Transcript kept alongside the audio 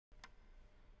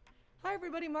Hi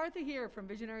everybody, Martha here from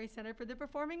Visionary Center for the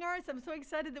Performing Arts. I'm so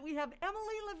excited that we have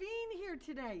Emily Levine here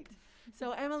tonight.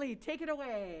 So Emily, take it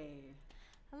away.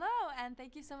 Hello, and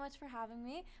thank you so much for having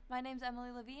me. My name's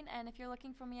Emily Levine, and if you're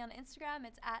looking for me on Instagram,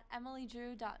 it's at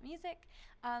emilydrew.music.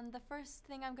 The first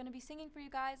thing I'm going to be singing for you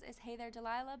guys is Hey There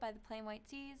Delilah by the Plain White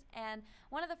T's, and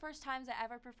one of the first times I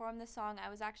ever performed this song, I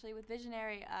was actually with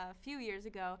Visionary a few years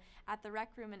ago at the Rec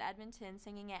Room in Edmonton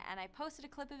singing it, and I posted a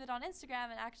clip of it on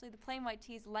Instagram, and actually the Plain White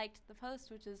T's liked the post,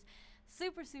 which is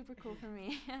super, super cool for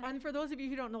me. And for those of you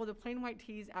who don't know, the Plain White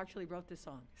T's actually wrote this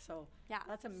song, so yeah,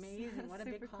 that's amazing. What a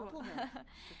big compliment. Cool.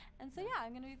 And so yeah,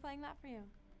 I'm going to be playing that for you.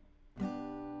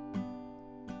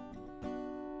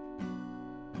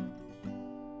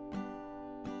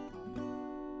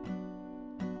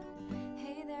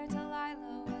 Hey there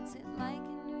Delilah, what's it like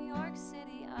in New York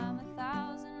City? I'm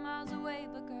 1,000 miles away,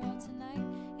 but girl, tonight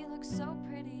you look so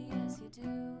pretty, yes you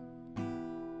do.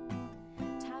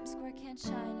 Times Square can't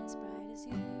shine as bright as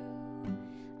you,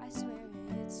 I swear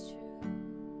it's true.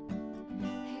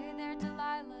 Hey there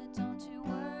Delilah, don't you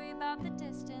worry about the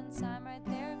distance, I'm right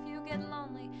there if you get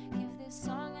lonely. Give this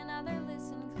song another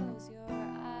listen, close your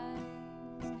eyes,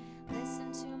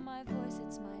 listen to my voice,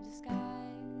 it's my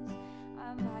disguise,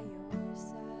 I'm by your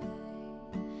side.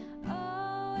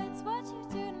 Oh, it's what you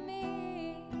do to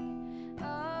me,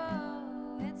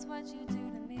 oh, it's what you do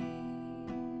to me,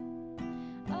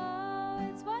 oh,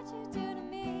 it's what you do to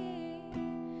me,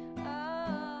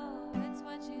 oh, it's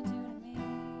what you do to me.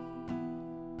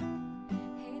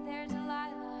 Hey there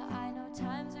Delilah, I know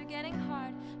times are getting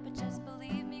hard, but just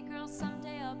believe me girl,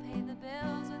 someday I'll pay the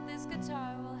bills with this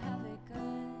guitar. We'll have it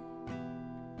good,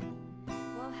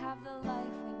 we'll have the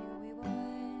life we knew we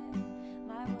would,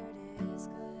 my word is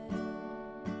good.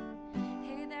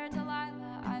 Hey there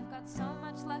Delilah, I've got so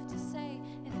much left to say.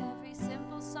 If every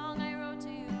simple song I wrote to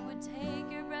you would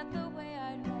take your breath away,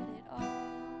 I'd write it all.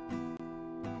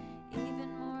 Even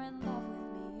more in love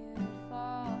with me you'd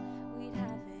fall, we'd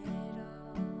have it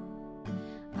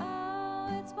all.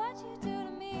 Oh, it's what you do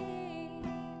to me,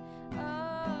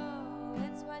 oh,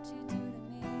 it's what you do to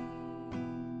me,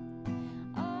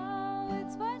 oh,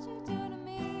 it's what you do to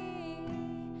me,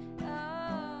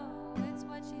 oh, it's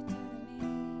what you do to me.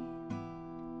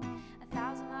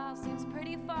 1,000 miles seems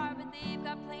pretty far, but they've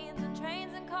got planes and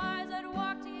trains and cars. I'd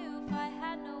walk to you if I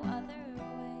had no other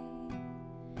way.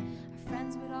 Our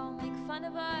friends would all make fun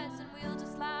of us, and we'll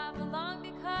just laugh along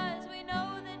because we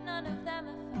know that none of them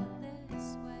have felt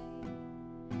this way.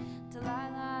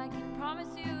 Delilah, I can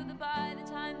promise you that by the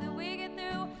time that we get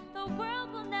through, the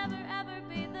world will never ever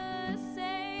be the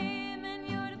same, and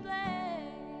you're to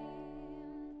blame.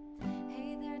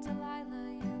 Hey there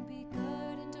Delilah, you be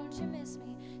good and don't you miss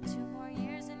me. 2 more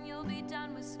years and you'll be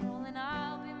done with school, and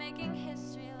I'll be making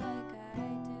history like I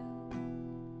do.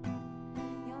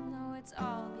 You'll know it's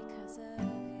all because of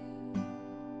you.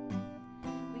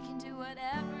 We can do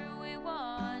whatever we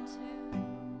want to.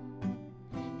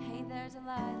 Hey there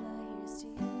Delilah, here's to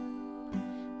you,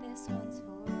 this one's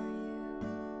for you.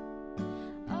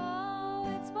 Oh,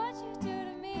 it's what you do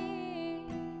to me,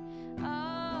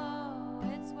 oh,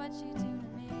 it's what you do to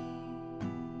me,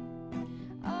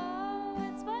 oh,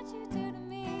 it's what you do to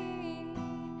me,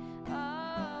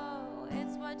 oh,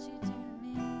 it's what you do to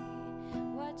me,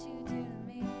 what you do to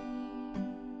me.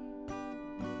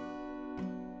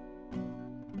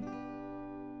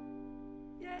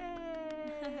 Yay!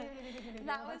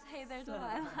 That was Hey There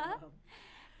Delilah.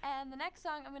 And the next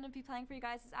song I'm going to be playing for you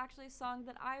guys is actually a song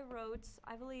that I wrote,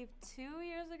 I believe 2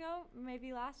 years ago,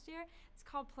 maybe last year. It's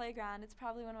called Playground. It's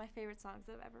probably one of my favorite songs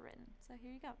that I've ever written. So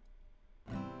here you go.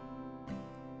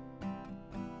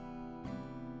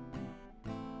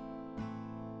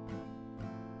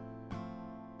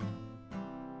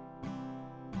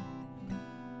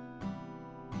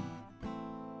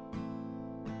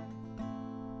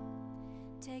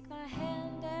 Take my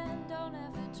hand and don't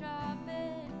ever drop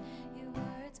it. Your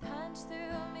words punch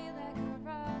through me like a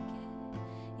rocket.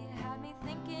 You had me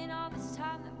thinking all this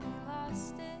time that we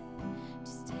lost it.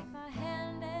 Just take my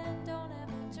hand and don't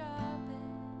ever drop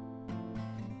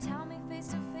it. Tell me face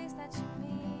to face that you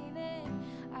mean it.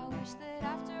 I wish that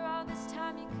after all this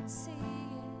time you could see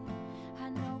it. I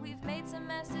know we've made some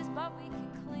messes, but we can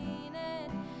clean it.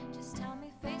 Just tell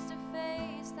me face to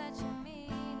face that you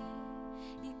mean it.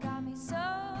 You got me so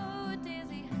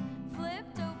dizzy,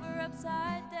 flipped over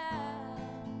upside down.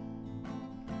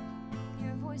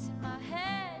 Your voice in my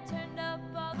head turned up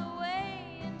all the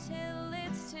way until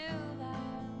it's too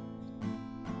loud.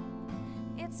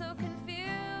 It's so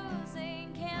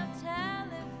confusing, can't tell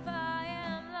if I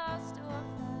am lost or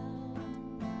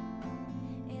found.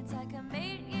 It's like I'm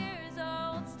 8 years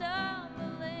old,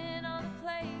 stumbling on the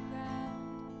playground.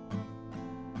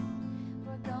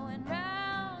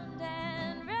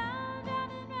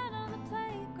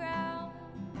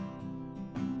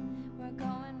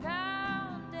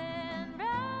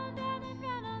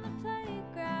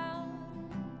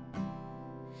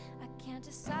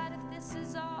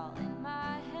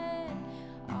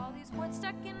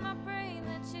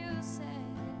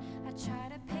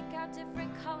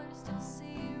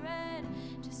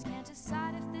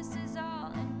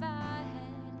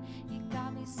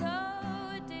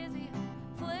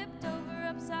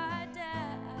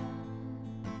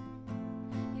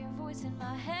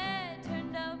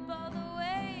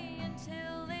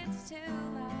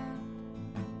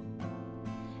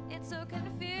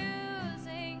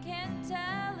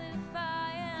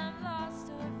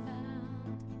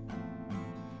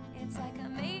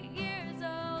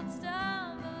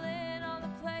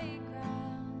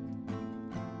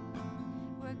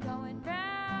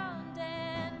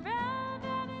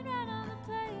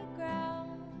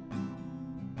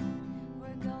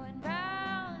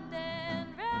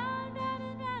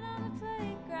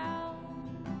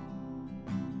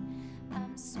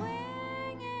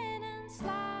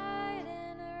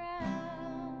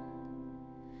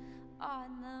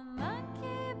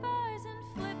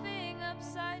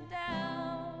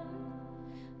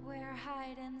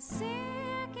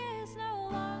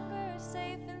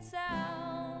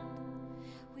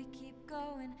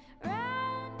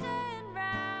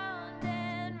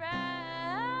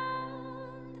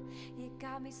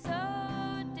 got me so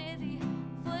dizzy,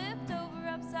 flipped over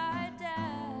upside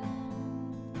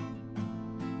down.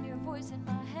 Your voice in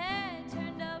my head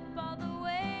turned up all the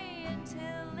way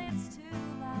until it's too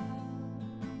loud.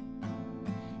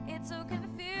 It's so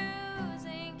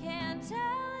confusing, can't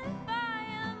tell if I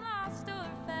am lost or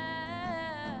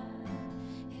found.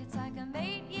 It's like I'm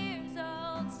 8 years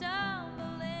old,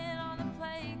 stumbling on the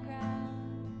playground.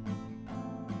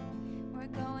 We're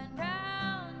going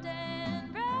round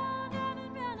and round, round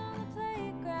and round on the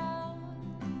playground.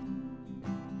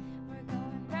 We're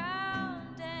going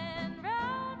round and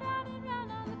round, round and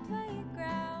round on the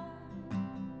playground.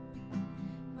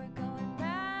 We're going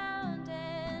round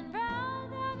and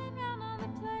round, round and round on the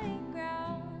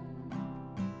playground.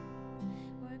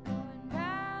 We're going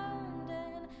round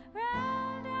and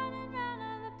round, round and round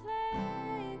on the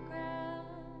playground.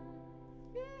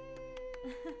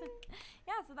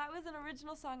 Yeah, so that was an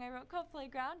original song I wrote called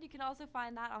Playground. You can also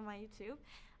find that on my YouTube.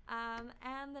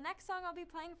 And the next song I'll be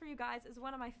playing for you guys is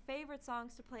one of my favorite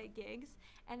songs to play at gigs,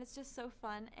 and it's just so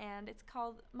fun, and it's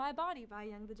called My Body by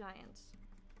Young the Giant.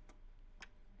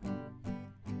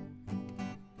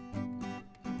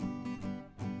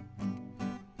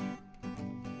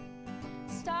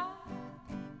 Stop,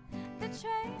 the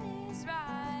train is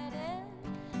riding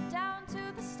down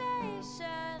to the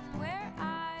station where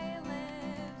I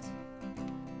lived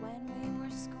when we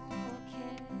were school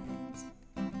kids.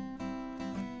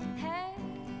 Hey,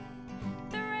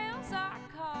 the rails are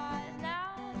caught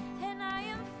now, and I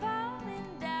am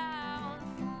falling down,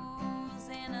 fools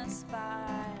in a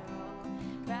spiral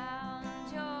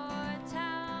round your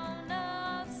town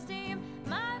of steam.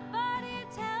 My body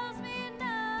tells me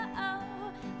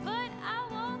no, but I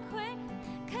won't quit,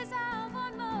 'cause I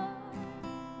want more,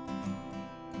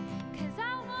 'cause I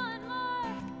want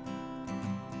more.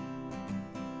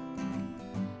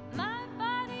 My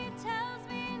body tells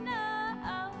me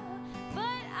no,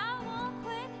 but I won't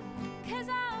quit, 'cause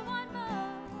I want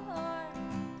more,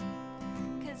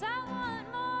 'cause I want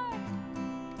more.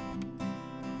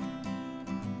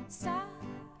 Stop,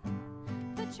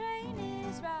 the train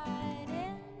is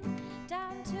riding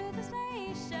down to the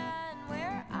station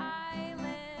where I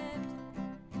lived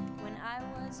when I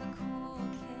was a cool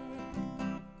kid.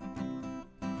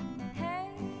 Hey,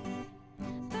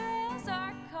 the rails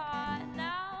are caught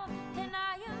now, and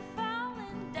I am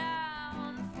falling down,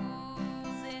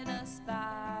 fools in a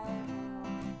spiral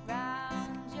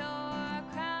round your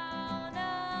crown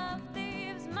of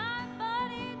thieves. My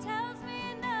body tells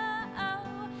me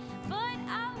no, but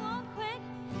I won't quit,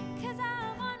 'cause I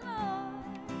want more,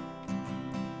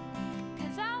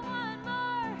 'cause I want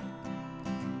more.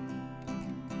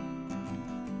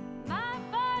 My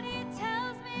body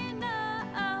tells me no,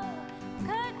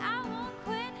 but I won't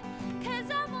quit, 'cause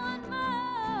I want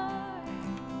more,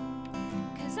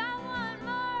 'cause I want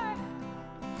more.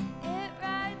 It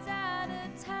rides out of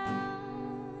town,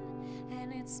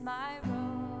 and it's my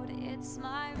road, it's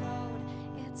my road,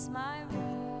 it's my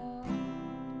road.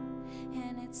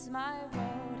 And it's my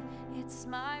road, it's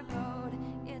my road,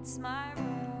 it's my road.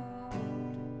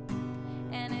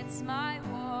 And it's my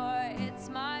war, it's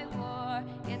my war,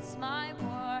 it's my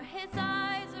war. His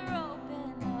eyes are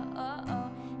open, oh, oh, oh.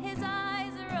 His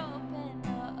eyes are open,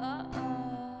 oh, oh,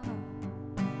 oh.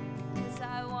 'Cause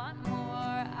I want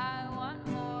more, I want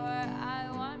more, I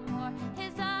want more.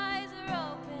 His eyes are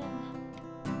open,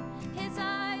 his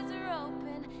eyes are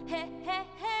open. Hey, hey,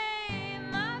 hey,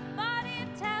 my body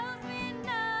tells me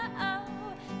no,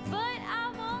 but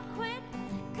I won't quit,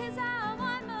 'cause I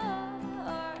want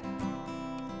more,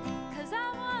 'cause I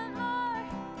want more.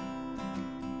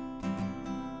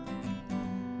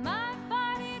 My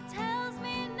body tells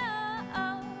me no,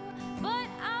 but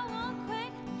I won't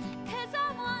quit, 'cause I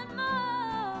want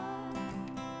more,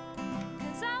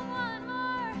 'cause I want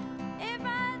more. It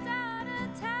rides out of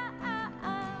town.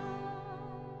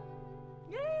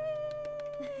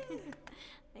 Yay!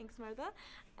 Thanks, Martha.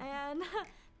 And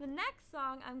the next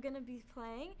song I'm going to be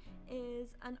playing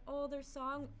is an older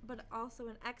song, but also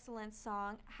an excellent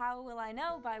song, How Will I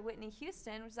Know by Whitney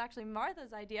Houston, which is actually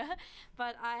Martha's idea,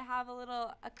 but I have a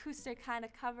little acoustic kind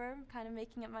of cover, kind of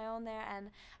making it my own there,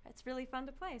 and it's really fun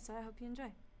to play, so I hope you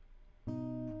enjoy.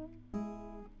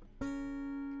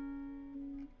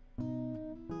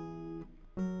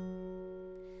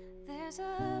 There's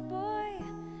a boy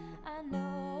I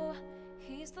know,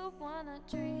 he's the one I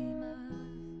dream of.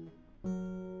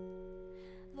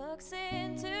 Looks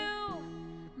into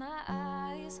my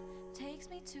eyes, takes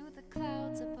me to the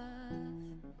clouds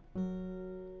above.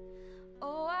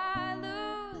 Oh, I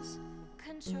lose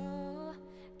control,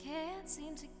 can't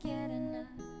seem to get enough.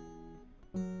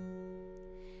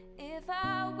 If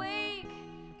I wake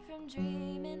from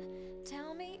dreaming,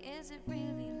 it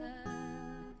really love?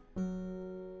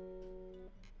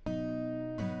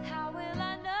 How will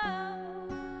I know?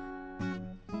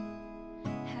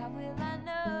 How will I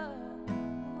know?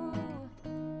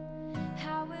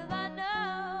 How will I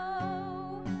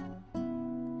know?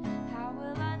 How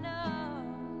will I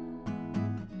know?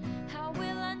 How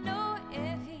will I know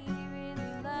if he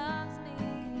really loves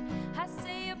me? I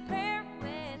say a prayer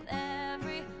with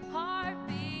every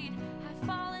heartbeat. I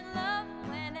fall in love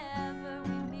whenever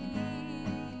we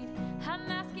meet. I'm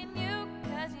asking you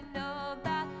 'cause you know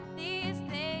about these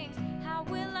things. How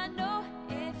will I know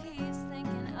if he's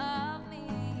thinking of me?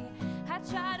 I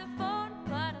try to phone,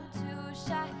 but I'm too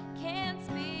shy, can't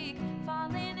speak.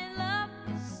 Falling in love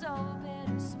is so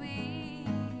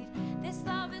bittersweet. This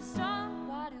love is strong,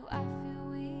 why do I feel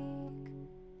weak?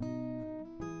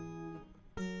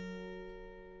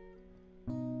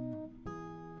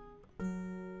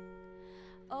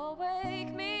 Oh,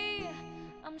 wake me,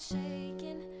 I'm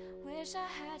shaking. Wish I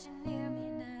had you near me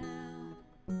now.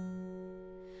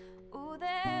 Oh,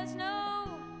 there's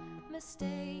no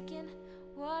mistaking.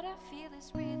 What I feel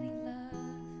is really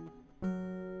love.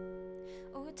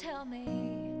 Oh, tell me,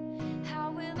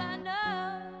 how will I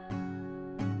know?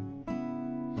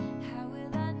 How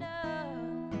will I know?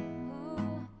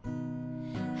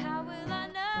 How will I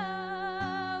know?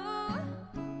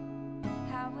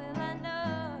 How will I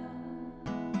know?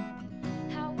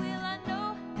 How will I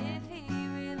know if he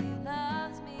really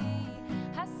loves me?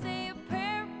 I say a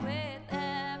prayer with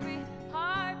every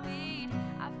heartbeat.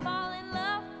 I fall in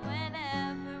love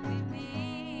whenever we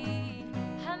meet.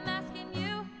 I'm asking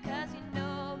you 'cause you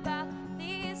know about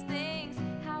these things.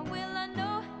 How will I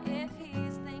know if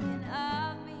he's thinking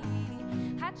of me?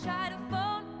 I try to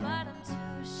phone, but I'm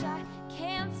too shy,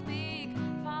 can't speak.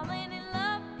 Falling in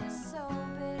love is so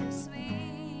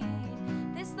bittersweet.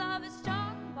 This love is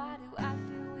strong, why do I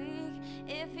feel weak?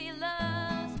 If he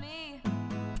loves me,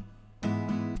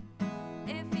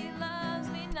 if he loves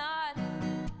me not.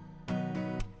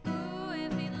 Ooh,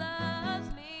 if he loves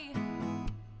me,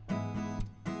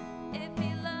 if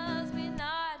he loves me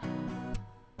not.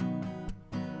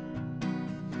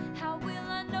 How will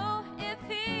I know if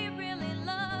he really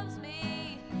loves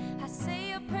me? I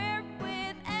say a prayer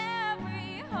with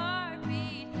every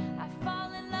heartbeat. I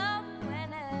fall in love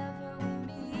whenever we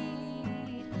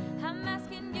meet. I'm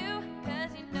asking you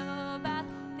 'cause you know about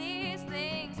these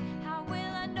things. How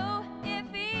will I know if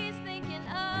he's thinking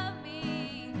of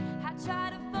me? I try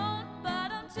to phone,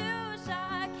 but I'm too shy,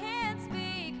 I can't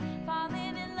speak.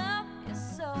 Falling in love is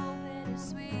so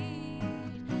bittersweet.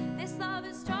 This love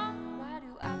is strong, why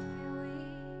do I feel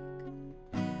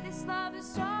weak? This love is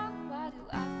strong, why do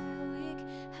I feel weak?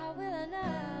 How will I know?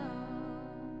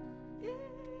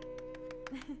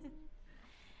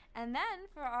 And then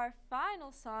for our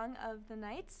final song of the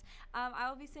night, I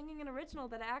will be singing an original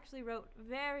that I actually wrote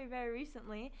very, very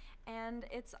recently, and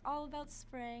it's all about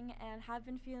spring and have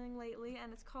been feeling lately,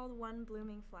 and it's called One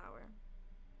Blooming Flower.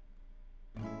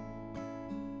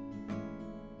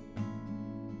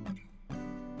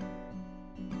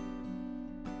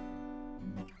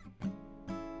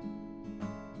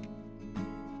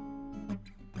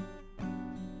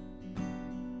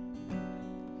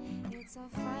 It's all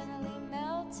finally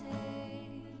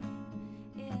melting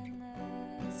in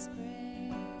the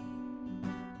spring,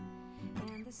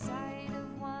 and the sight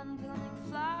of one blooming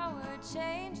flower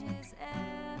changes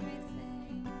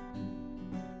everything.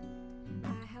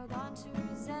 I held on to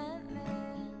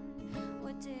resentment,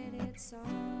 what did it solve?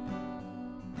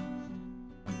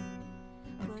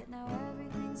 But now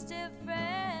everything's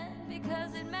different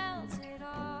because it melted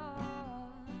off.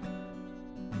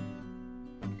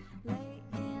 Late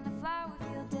in a flower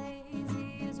field,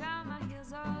 daisies round my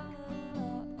heels, all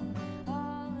alone,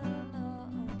 all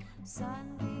alone.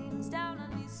 Sunbeams down on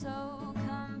me so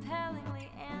compellingly,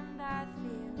 and I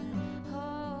feel it.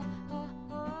 Oh, oh,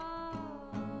 oh.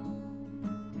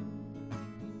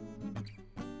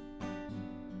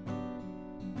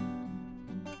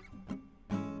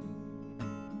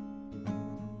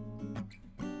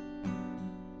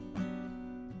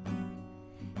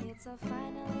 It's all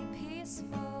finally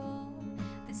peaceful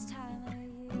this time of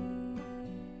year.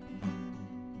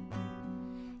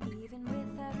 Even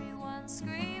with everyone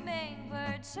screaming,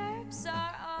 bird chirps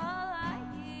are all I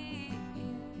hear.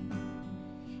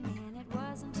 And it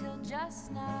was until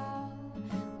just now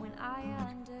when I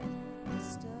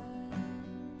understood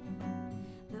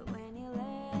that when you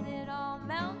let it all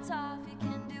melt off, you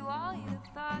can do all you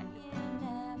thought you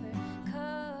never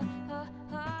could.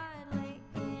 Late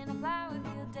in a flower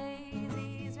field,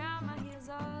 daisies round my heels,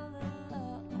 all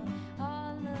alone,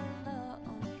 all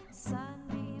alone.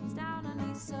 Sunbeams down on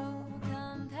me so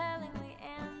compellingly,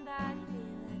 and I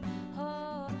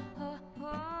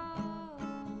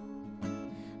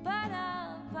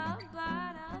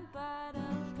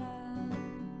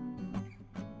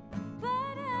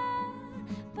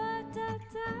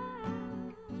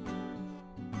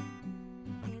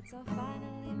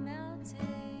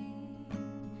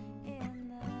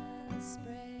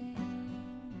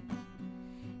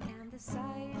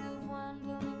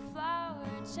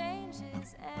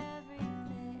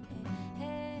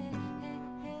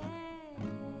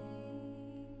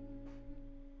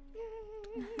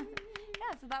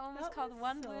that one was called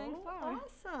One Blooming Flower.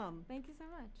 Awesome. Thank you so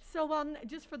much. So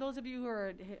just for those of you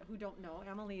who don't know,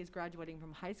 Emily is graduating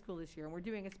from high school this year, and we're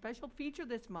doing a special feature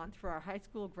this month for our high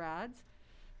school grads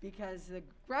because the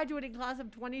graduating class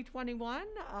of 2021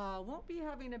 won't be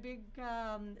having a big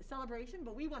celebration,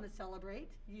 but we want to celebrate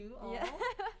you all,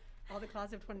 all the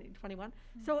class of 2021.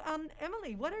 So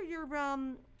Emily, what are your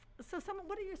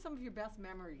some of your best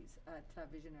memories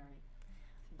at Visionary?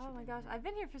 Oh my gosh, I've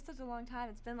been here for such a long time.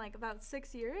 It's been like about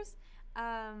 6 years.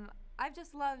 I've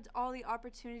just loved all the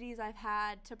opportunities I've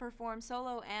had to perform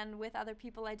solo and with other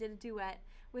people. I did a duet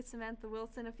with Samantha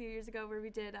Wilson a few years ago where we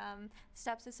did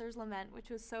Stepsister's Lament, which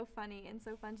was so funny and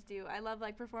so fun to do. I love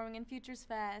like performing in Futures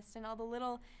Fest, and all the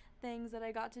little things that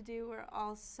I got to do were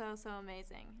all so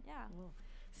amazing. Yeah. Cool.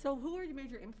 So who are your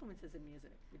major influences in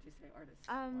music, would you say, artists?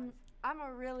 I'm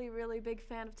a really big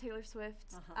fan of Taylor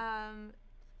Swift.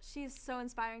 She's so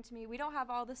inspiring to me. We don't have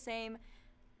all the same,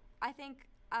 I think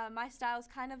my style is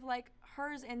kind of like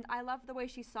hers, and I love the way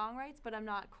she songwrites, but I'm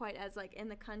not quite as like in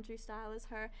the country style as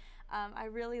her. I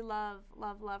really love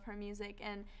her music,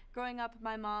 and growing up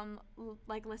my mom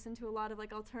like listened to a lot of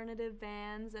like alternative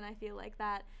bands, and I feel like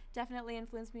that definitely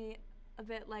influenced me a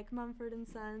bit, like Mumford and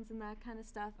Sons and that kind of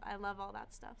stuff. I love all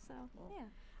that stuff, so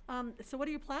yeah. So what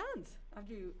are your plans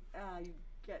after you're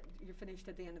finished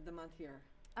at the end of the month here?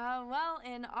 Well,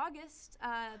 in August,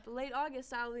 late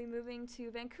August, I'll be moving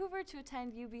to Vancouver to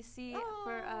attend UBC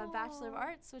for a Bachelor of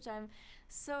Arts, which I'm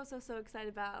so excited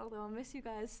about, although I'll miss you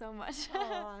guys so much.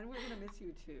 And we're going to miss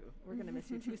you too. We're going to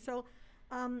miss you too. So,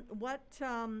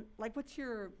 what's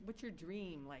your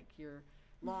dream, like your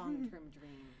long-term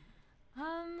dream?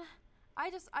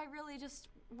 I really just,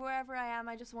 wherever I am,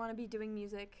 I just want to be doing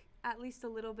music, at least a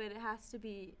little bit. It has to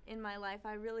be in my life.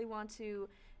 I really want to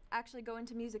actually go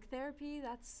into music therapy.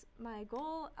 That's my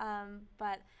goal.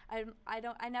 But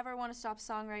I never want to stop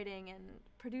songwriting and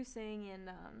producing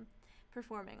and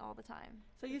performing all the time.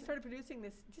 So you started producing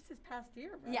this past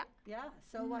year, right? Yeah. Yeah.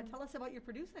 So tell us about your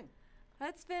producing.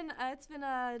 It's been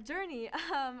a journey.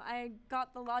 I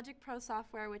got the Logic Pro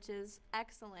software, which is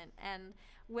excellent, and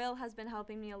Will has been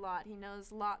helping me a lot. He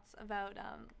knows lots about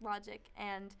Logic,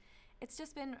 and it's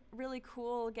just been really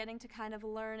cool getting to kind of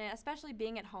learn it, especially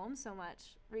being at home so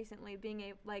much recently,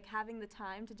 having the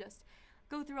time to just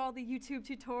go through all the YouTube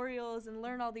tutorials and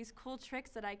learn all these cool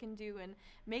tricks that I can do and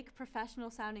make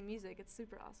professional sounding music. It's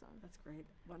super awesome. That's great.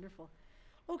 Wonderful.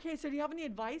 Okay, so do you have any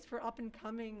advice for up and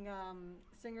coming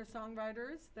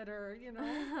singer-songwriters that are,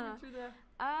 coming through the...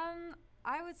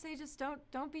 I would say just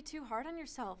don't be too hard on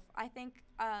yourself. I think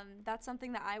that's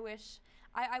something that I wish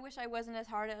I wasn't as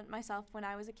hard on myself when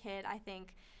I was a kid. I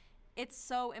think it's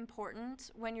so important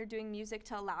when you're doing music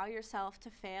to allow yourself to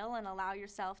fail and allow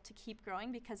yourself to keep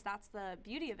growing, because that's the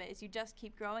beauty of it, is you just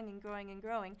keep growing and growing and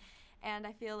growing. And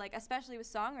I feel like, especially with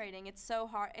songwriting, it's so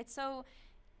hard. It's so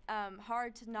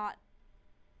hard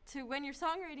to when you're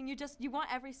songwriting, you want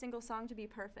every single song to be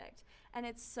perfect, and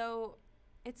it's so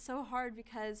hard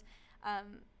because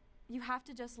you have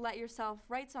to just let yourself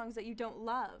write songs that you don't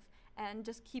love and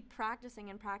just keep practicing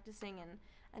and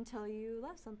until you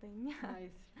love something.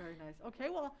 Nice, very nice. Okay,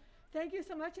 well, thank you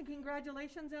so much, and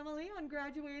congratulations, Emily, on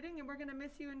graduating, and we're going to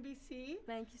miss you in BC.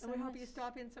 Thank you so much. And we hope much. you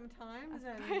stop in sometimes,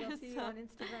 and we'll see you on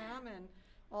Instagram and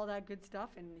all that good stuff,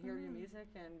 and hear your music.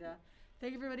 And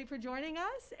thank you, everybody, for joining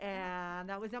us. And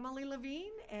that was Emily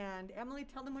Levine. And Emily,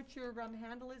 tell them what your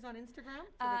handle is on Instagram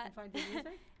so they can find your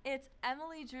music. It's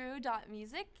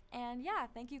emilydrew.music. And yeah,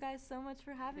 thank you guys so much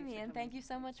for having me, and thank you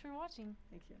so much for watching.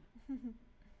 Thank you.